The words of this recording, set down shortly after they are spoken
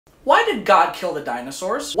Why did God kill the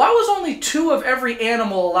dinosaurs? Why was only 2 of every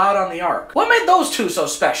animal allowed on the ark? What made those 2 so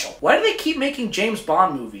special? Why do they keep making James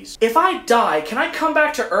Bond movies? If I die, can I come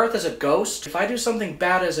back to Earth as a ghost? If I do something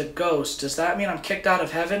bad as a ghost, does that mean I'm kicked out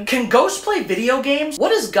of heaven? Can ghosts play video games?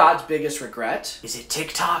 What is God's biggest regret? Is it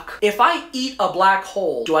TikTok? If I eat a black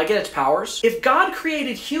hole, do I get its powers? If God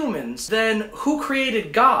created humans, then who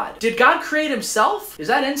created God? Did God create himself? Is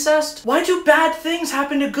that incest? Why do bad things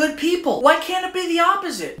happen to good people? Why can't it be the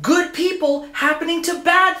opposite? Good people happening to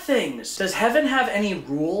bad things. Does heaven have any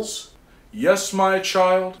rules? Yes, my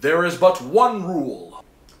child, there is but one rule.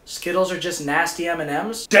 Skittles are just nasty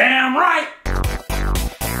M&Ms? Damn right!